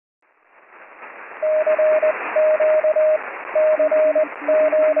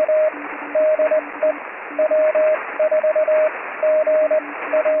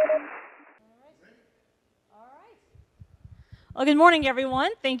Well, good morning, everyone.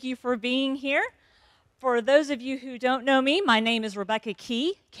 Thank you for being here. For those of you who don't know me, my name is Rebecca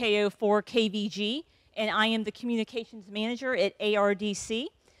Key, KO4KVG, and I am the Communications Manager at ARDC.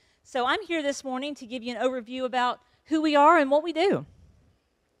 So I'm here this morning to give you an overview about who we are and what we do.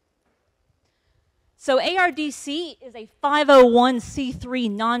 So ARDC is a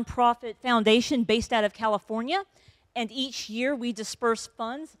 501c3 nonprofit foundation based out of California, and each year we disperse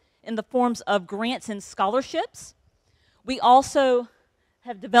funds in the forms of grants and scholarships. We also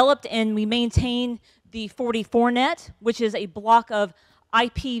have developed and we maintain the AMPRnet, which is a block of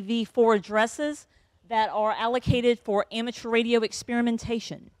IPv4 addresses that are allocated for amateur radio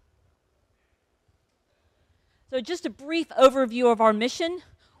experimentation. So just a brief overview of our mission.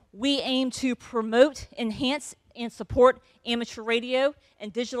 We aim to promote, enhance, and support amateur radio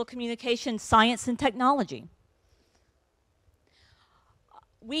and digital communication science and technology.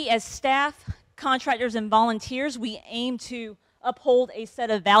 We as staff, contractors, and volunteers, we aim to uphold a set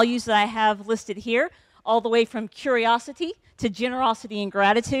of values that I have listed here, all the way from curiosity to generosity and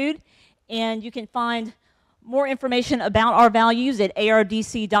gratitude. And you can find more information about our values at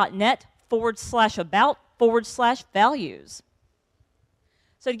ardc.net/about/values.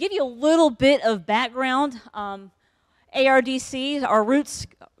 So to give you a little bit of background, ARDC, our roots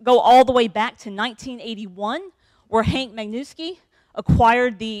go all the way back to 1981, where Hank Magnuski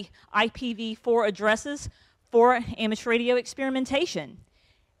acquired the IPv4 addresses for amateur radio experimentation.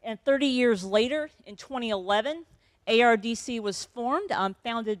 And 30 years later, in 2011, ARDC was formed,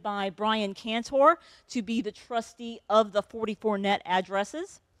 founded by Brian Cantor to be the trustee of the 44net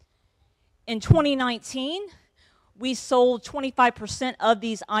addresses. In 2019, we sold 25% of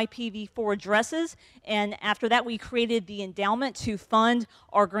these IPv4 addresses, and after that we created the endowment to fund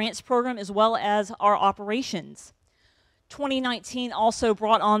our grants program as well as our operations. 2019 also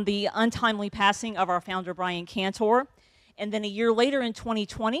brought on the untimely passing of our founder, Brian Cantor. And then a year later in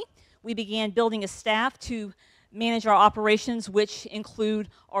 2020, we began building a staff to manage our operations, which include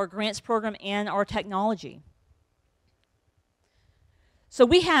our grants program and our technology. So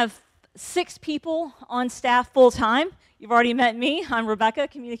we have 6 people on staff full-time. You've already met me. I'm Rebecca,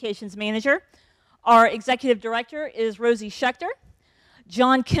 Communications Manager. Our Executive Director is Rosie Schechter.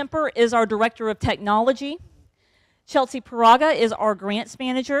 John Kemper is our Director of Technology. Chelsea Paraga is our grants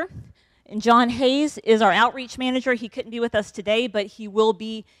manager, and John Hayes is our outreach manager. He couldn't be with us today, but he will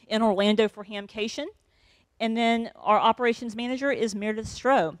be in Orlando for Hamcation. And then our operations manager is Meredith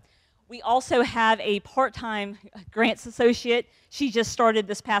Stroh. We also have a part-time grants associate. She just started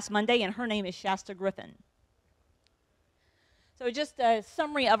this past Monday, and her name is Shasta Griffin. So just a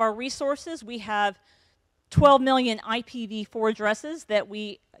summary of our resources. We have 12 million IPv4 addresses that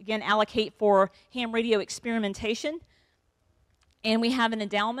we, again, allocate for ham radio experimentation. And we have an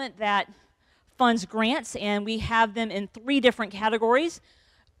endowment that funds grants, and we have them in 3 different categories: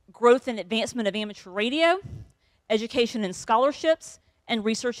 growth and advancement of amateur radio, education and scholarships, and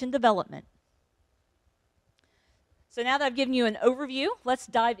research and development. So now that I've given you an overview, let's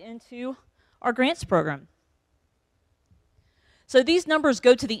dive into our grants program. So these numbers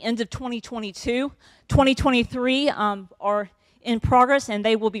go to the end of 2022. 2023 are in progress, and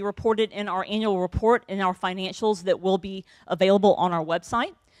they will be reported in our annual report and our financials that will be available on our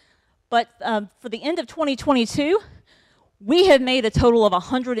website. But for the end of 2022, we have made a total of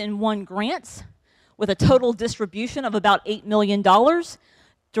 101 grants with a total distribution of about $8 million,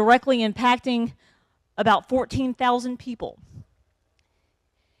 directly impacting about 14,000 people.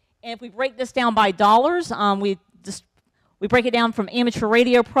 And if we break this down by dollars, we break it down from amateur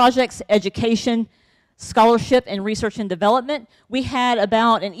radio projects, education, scholarship, and research and development. We had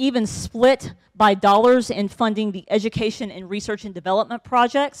about an even split by dollars in funding the education and research and development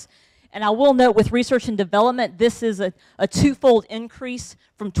projects. And I will note with research and development, this is a 2-fold increase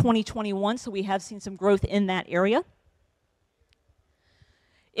from 2021, so we have seen some growth in that area.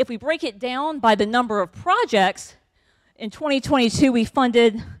 If we break it down by the number of projects, in 2022 we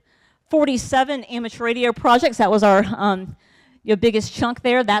funded 47 amateur radio projects. That was our your biggest chunk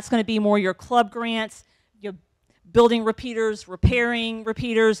there. That's going to be more your club grants, your building repeaters, repairing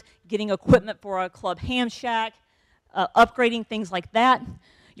repeaters, getting equipment for a club ham shack, upgrading, things like that.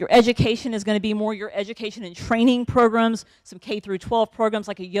 Your education is going to be more your education and training programs. Some K through 12 programs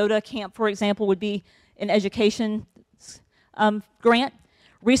like a Yoda camp, for example, would be an education grant.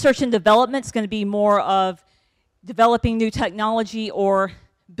 Research and development is going to be more of developing new technology or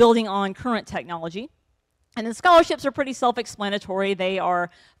building on current technology. And the scholarships are pretty self-explanatory. They are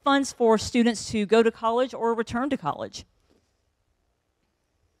funds for students to go to college or return to college.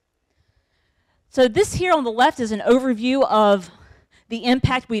 So this here on the left is an overview of the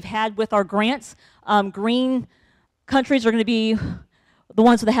impact we've had with our grants. Green countries are going to be the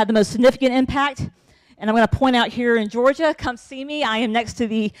ones that have the most significant impact. And I'm going to point out here in Georgia, come see me. I am next to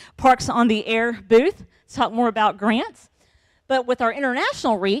the Parks on the Air booth to talk more about grants. But with our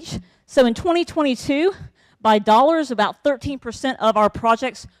international reach, so in 2022, by dollars, about 13% of our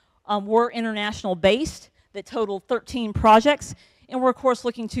projects were international based, that totaled 13 projects. And we're, of course,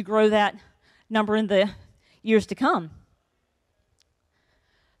 looking to grow that number in the years to come.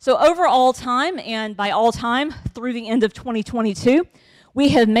 So over all time, and by all time through the end of 2022, we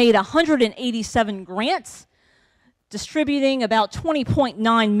have made 187 grants, distributing about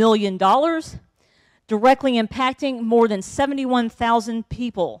 $20.9 million, directly impacting more than 71,000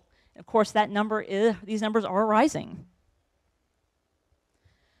 people. Of course, these numbers are rising.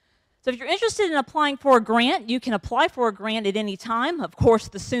 So if you're interested in applying for a grant, you can apply for a grant at any time. Of course,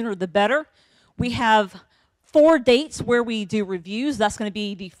 the sooner the better. We have 4 dates where we do reviews. That's going to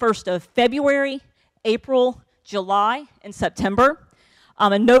be the 1st of February, April, July, and September.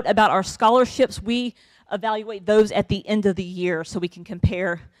 A note about our scholarships, we evaluate those at the end of the year so we can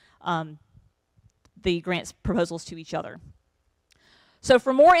compare the grants proposals to each other. So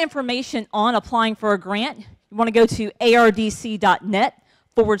for more information on applying for a grant, you want to go to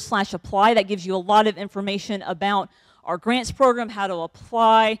ardc.net/apply. That gives you a lot of information about our grants program, how to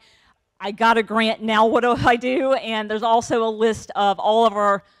apply. I got a grant, now what do I do? And there's also a list of all of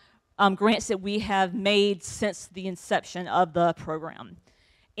our grants that we have made since the inception of the program.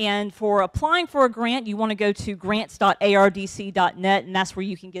 And for applying for a grant, you want to go to grants.ardc.net, and that's where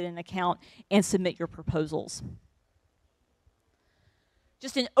you can get an account and submit your proposals.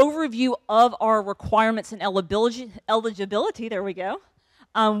 Just an overview of our requirements and eligibility, there we go.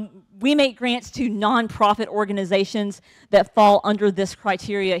 We make grants to nonprofit organizations that fall under this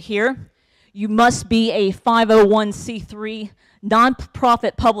criteria here. You must be a 501c3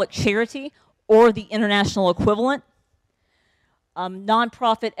 nonprofit public charity or the international equivalent.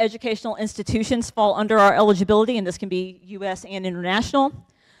 Nonprofit educational institutions fall under our eligibility, and this can be U.S. and international.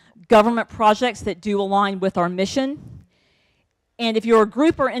 Government projects that do align with our mission. And if you're a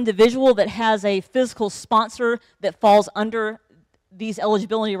group or individual that has a physical sponsor that falls under these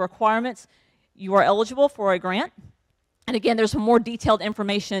eligibility requirements, you are eligible for a grant. And again, there's some more detailed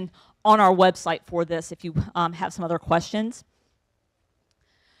information on our website for this if you have some other questions.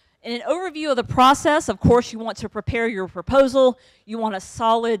 In an overview of the process, of course, you want to prepare your proposal. You want a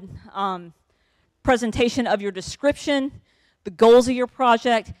solid presentation of your description, the goals of your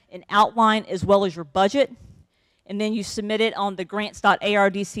project, an outline, as well as your budget. And then you submit it on the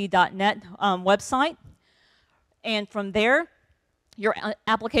grants.ardc.net website. And from there, your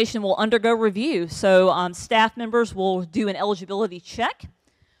application will undergo review. So staff members will do an eligibility check.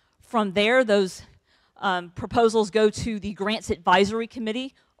 From there, those proposals go to the Grants Advisory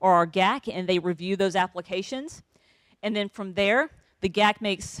Committee, or our GAC, and they review those applications. And then from there, the GAC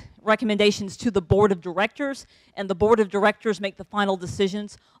makes recommendations to the Board of Directors, and the Board of Directors make the final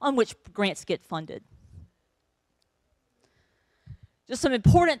decisions on which grants get funded. Just some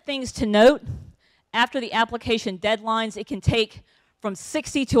important things to note. After the application deadlines, it can take from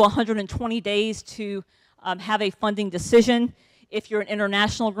 60 to 120 days to have a funding decision. If you're an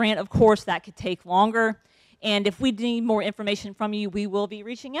international grant, of course, that could take longer. And if we need more information from you, we will be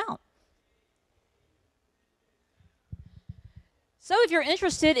reaching out. So if you're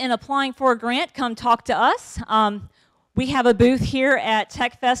interested in applying for a grant, come talk to us. We have a booth here at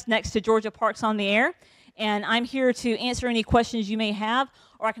TechFest next to Georgia Parks on the Air. And I'm here to answer any questions you may have,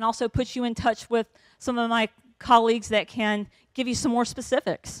 or I can also put you in touch with some of my colleagues that can give you some more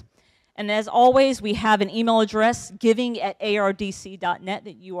specifics. And as always, we have an email address, giving@ardc.net,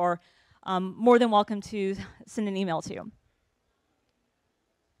 that you are more than welcome to send an email to.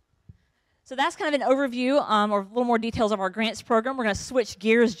 So that's kind of an overview or a little more details of our grants program. We're going to switch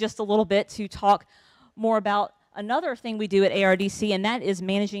gears just a little bit to talk more about another thing we do at ARDC, and that is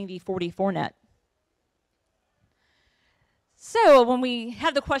managing the 44net. So when we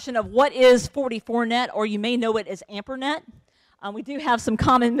have the question of what is 44net, or you may know it as AMPRnet, we do have some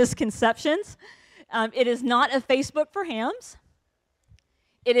common misconceptions. It is not a Facebook for hams.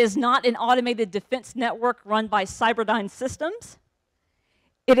 It is not an automated defense network run by Cyberdyne Systems.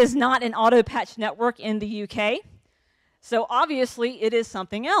 It is not an auto patch network in the UK. So obviously it is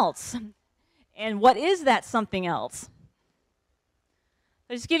something else. And what is that something else?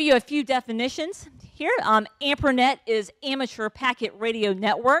 I'll just give you a few definitions here. AMPRnet is Amateur Packet Radio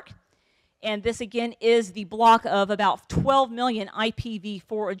Network. And this, again, is the block of about 12 million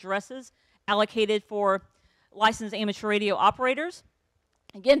IPv4 addresses allocated for licensed amateur radio operators.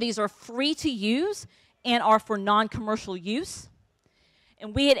 Again, these are free to use and are for non-commercial use.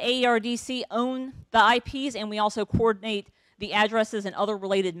 And we at ARDC own the IPs, and we also coordinate the addresses and other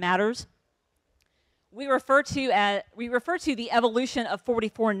related matters. We refer to the evolution of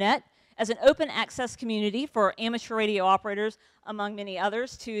 44net as an open access community for amateur radio operators, among many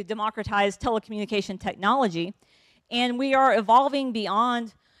others, to democratize telecommunication technology. And we are evolving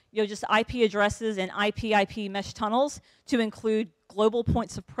beyond just IP addresses and IP mesh tunnels to include global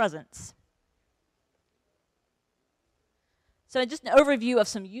points of presence. So just an overview of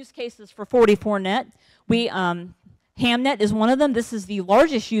some use cases for 44net. Hamnet is one of them. This is the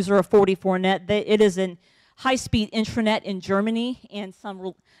largest user of 44net. It is a high-speed intranet in Germany and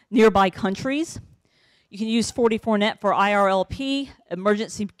some nearby countries. You can use 44net for IRLP,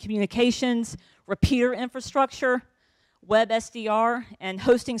 emergency communications, repeater infrastructure, web SDR, and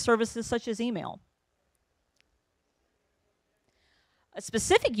hosting services such as email. A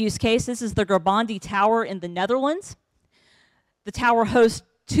specific use case, this is the Gerbandi Tower in the Netherlands. The tower hosts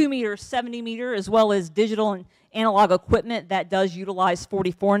 2-meter, 70-meter, as well as digital and analog equipment that does utilize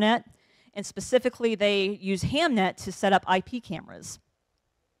 44net. And specifically, they use Hamnet to set up IP cameras.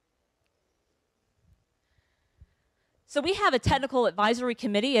 So we have a technical advisory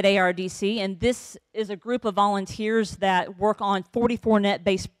committee at ARDC, and this is a group of volunteers that work on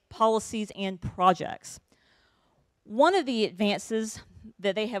 44net-based policies and projects. One of the advances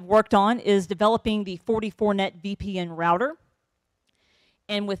that they have worked on is developing the 44net VPN router.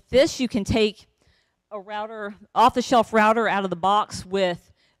 And with this, you can take a router, off-the-shelf router out of the box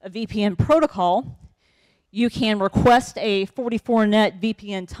with a VPN protocol. You can request a 44net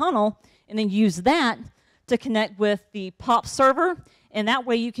VPN tunnel and then use that to connect with the POP server, and that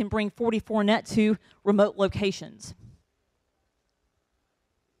way you can bring 44net to remote locations.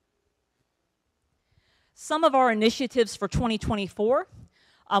 Some of our initiatives for 2024,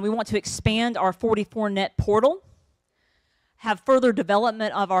 we want to expand our 44net portal, have further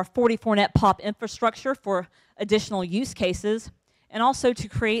development of our 44net POP infrastructure for additional use cases, and also to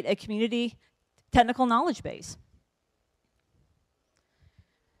create a community technical knowledge base.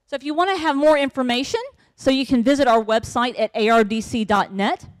 So if you want to have more information, so you can visit our website at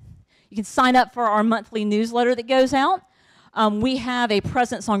ardc.net. You can sign up for our monthly newsletter that goes out. We have a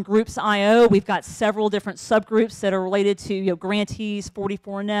presence on Groups.io. We've got several different subgroups that are related to grantees,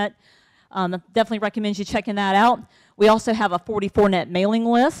 44net. Definitely recommend you checking that out. We also have a 44net mailing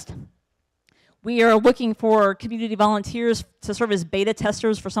list. We are looking for community volunteers to serve as beta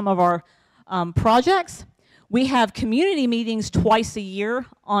testers for some of our projects. We have community meetings twice a year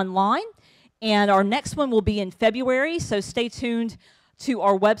online, and our next one will be in February, so stay tuned to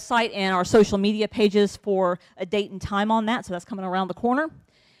our website and our social media pages for a date and time on that, so that's coming around the corner.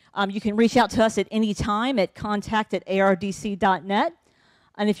 You can reach out to us at any time at contact@ardc.net.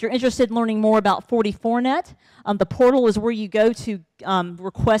 And if you're interested in learning more about 44net, the portal is where you go to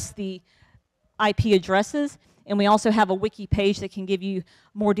request the IP addresses, and we also have a wiki page that can give you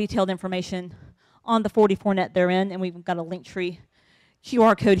more detailed information on the 44net therein, and we've got a Linktree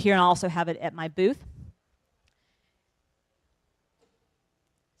QR code here, and I also have it at my booth.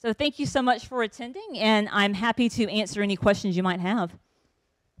 So thank you so much for attending, and I'm happy to answer any questions you might have.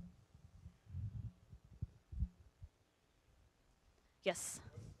 Yes?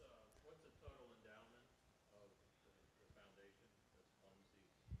 What's the total endowment of the foundation that funds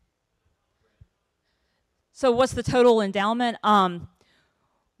the grant? So what's the total endowment?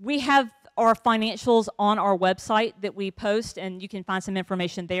 We have our financials on our website that we post, and you can find some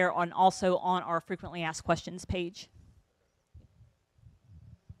information there, and also on our frequently asked questions page.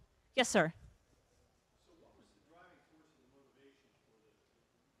 Yes, sir. So what was the driving force of the motivation for the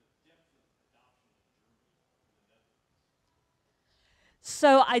depth of adoption in Germany and the Netherlands?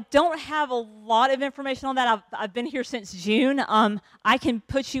 So I don't have a lot of information on that. I've been here since June. I can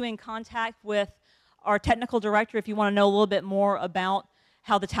put you in contact with our technical director if you want to know a little bit more about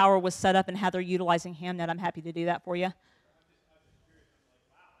how the tower was set up and how they're utilizing Hamnet. I'm happy to do that for you. I'm just curious. I'm like,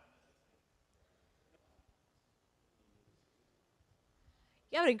 wow.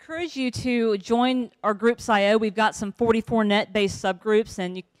 Yeah, I would encourage you to join our Groups.io. We've got some 44net-based subgroups,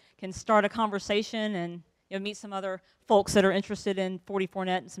 and you can start a conversation and meet some other folks that are interested in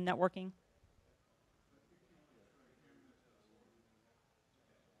 44net and some networking.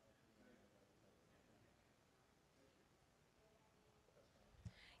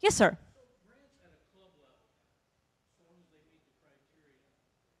 Yes, sir. So grants at a club level, as long as they meet the criteria,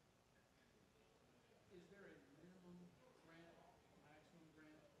 is there a minimum grant, maximum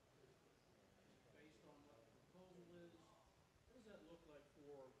grant?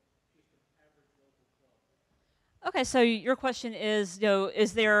 Okay, so your question is,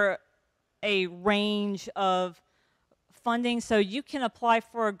 is there a range of funding? So you can apply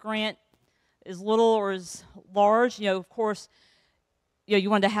for a grant as little or as large. Of course, you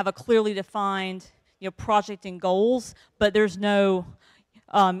want to have a clearly defined, project and goals, but there's no,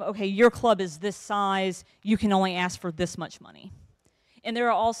 okay, your club is this size, you can only ask for this much money. And there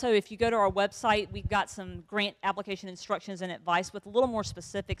are also, if you go to our website, we've got some grant application instructions and advice with a little more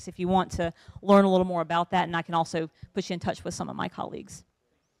specifics if you want to learn a little more about that, and I can also put you in touch with some of my colleagues.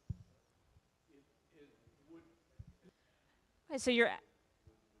 Okay, so you're...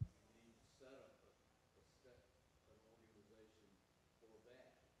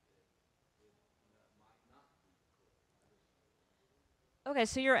 Okay,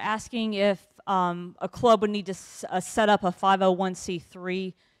 so you're asking if a club would need to set up a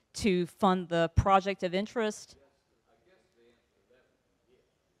 501c3 to fund the project of interest?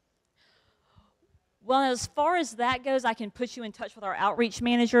 Well, as far as that goes, I can put you in touch with our outreach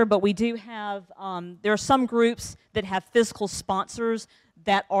manager, but we do have, there are some groups that have physical sponsors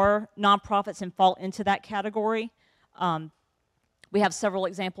that are nonprofits and fall into that category. We have several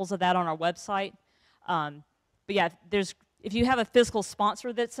examples of that on our website. But yeah, if you have a physical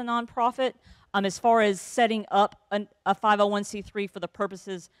sponsor that's a nonprofit, as far as setting up a 501c3 for the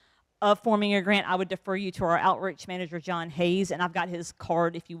purposes of forming a grant, I would defer you to our outreach manager, John Hayes, and I've got his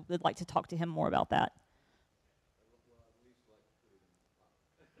card if you would like to talk to him more about that.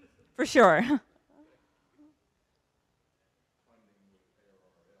 For sure.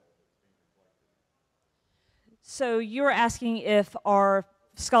 So you're asking if our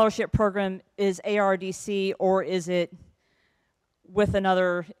scholarship program is ARDC or is it with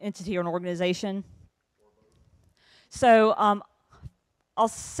another entity or an organization? So I'll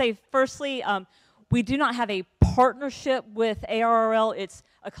say firstly, we do not have a partnership with ARRL. It's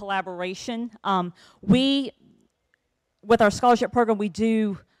a collaboration. With our scholarship program, we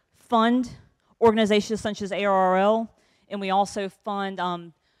do fund organizations such as ARRL, and we also fund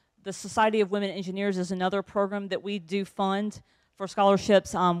the Society of Women Engineers is another program that we do fund for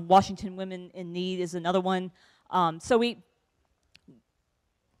scholarships. Washington Women in Need is another one. So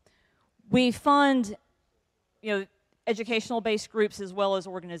we fund, educational-based groups as well as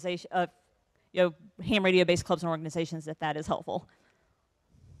ham radio-based clubs and organizations, if that is helpful.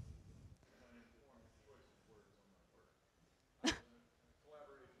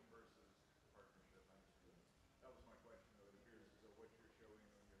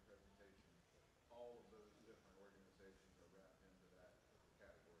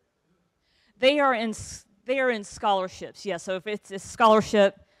 They are in scholarships, yeah. So if it's a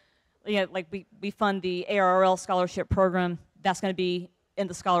scholarship, like we fund the ARRL scholarship program, that's going to be in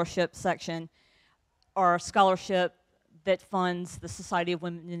the scholarship section. Our scholarship that funds the Society of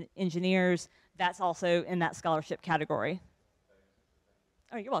Women Engineers, that's also in that scholarship category.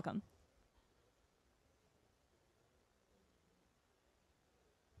 Oh, you're welcome.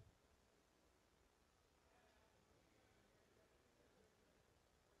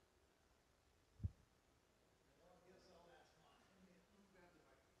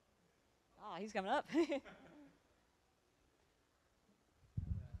 Ah, he's coming up. Talking to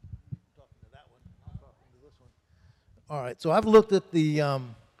that one, I'm talking to this one. All right, so I've looked at the how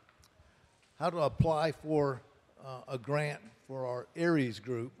to apply for a grant for our Aries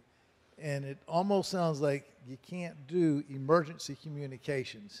group, and it almost sounds like you can't do emergency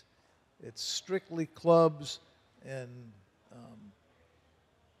communications. It's strictly clubs and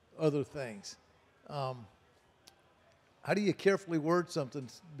other things. How do you carefully word something?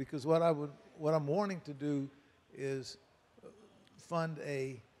 Because what I'm wanting to do is fund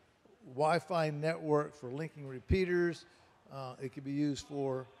a Wi-Fi network for linking repeaters. It could be used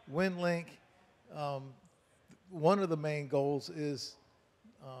for WinLink. One of the main goals is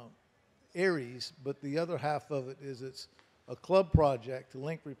Aries, but the other half of it is it's a club project to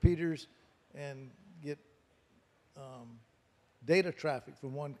link repeaters and get data traffic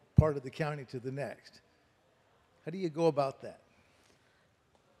from one part of the county to the next. How do you go about that?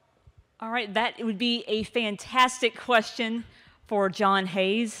 All right, that would be a fantastic question for John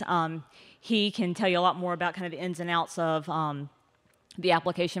Hayes. He can tell you a lot more about kind of the ins and outs of the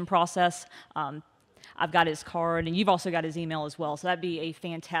application process. I've got his card, and you've also got his email as well, so that'd be a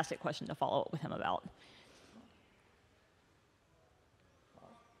fantastic question to follow up with him about.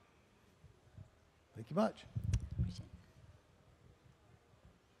 Thank you much.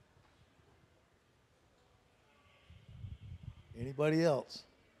 Anybody else?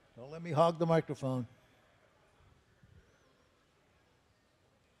 Don't let me hog the microphone.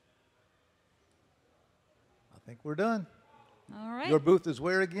 I think we're done. All right. Your booth is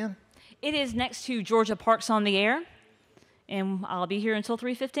where again? It is next to Georgia Parks on the Air, and I'll be here until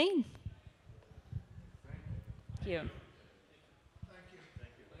 3:15. Thank you. Thank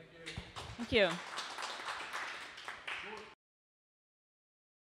you. Thank you.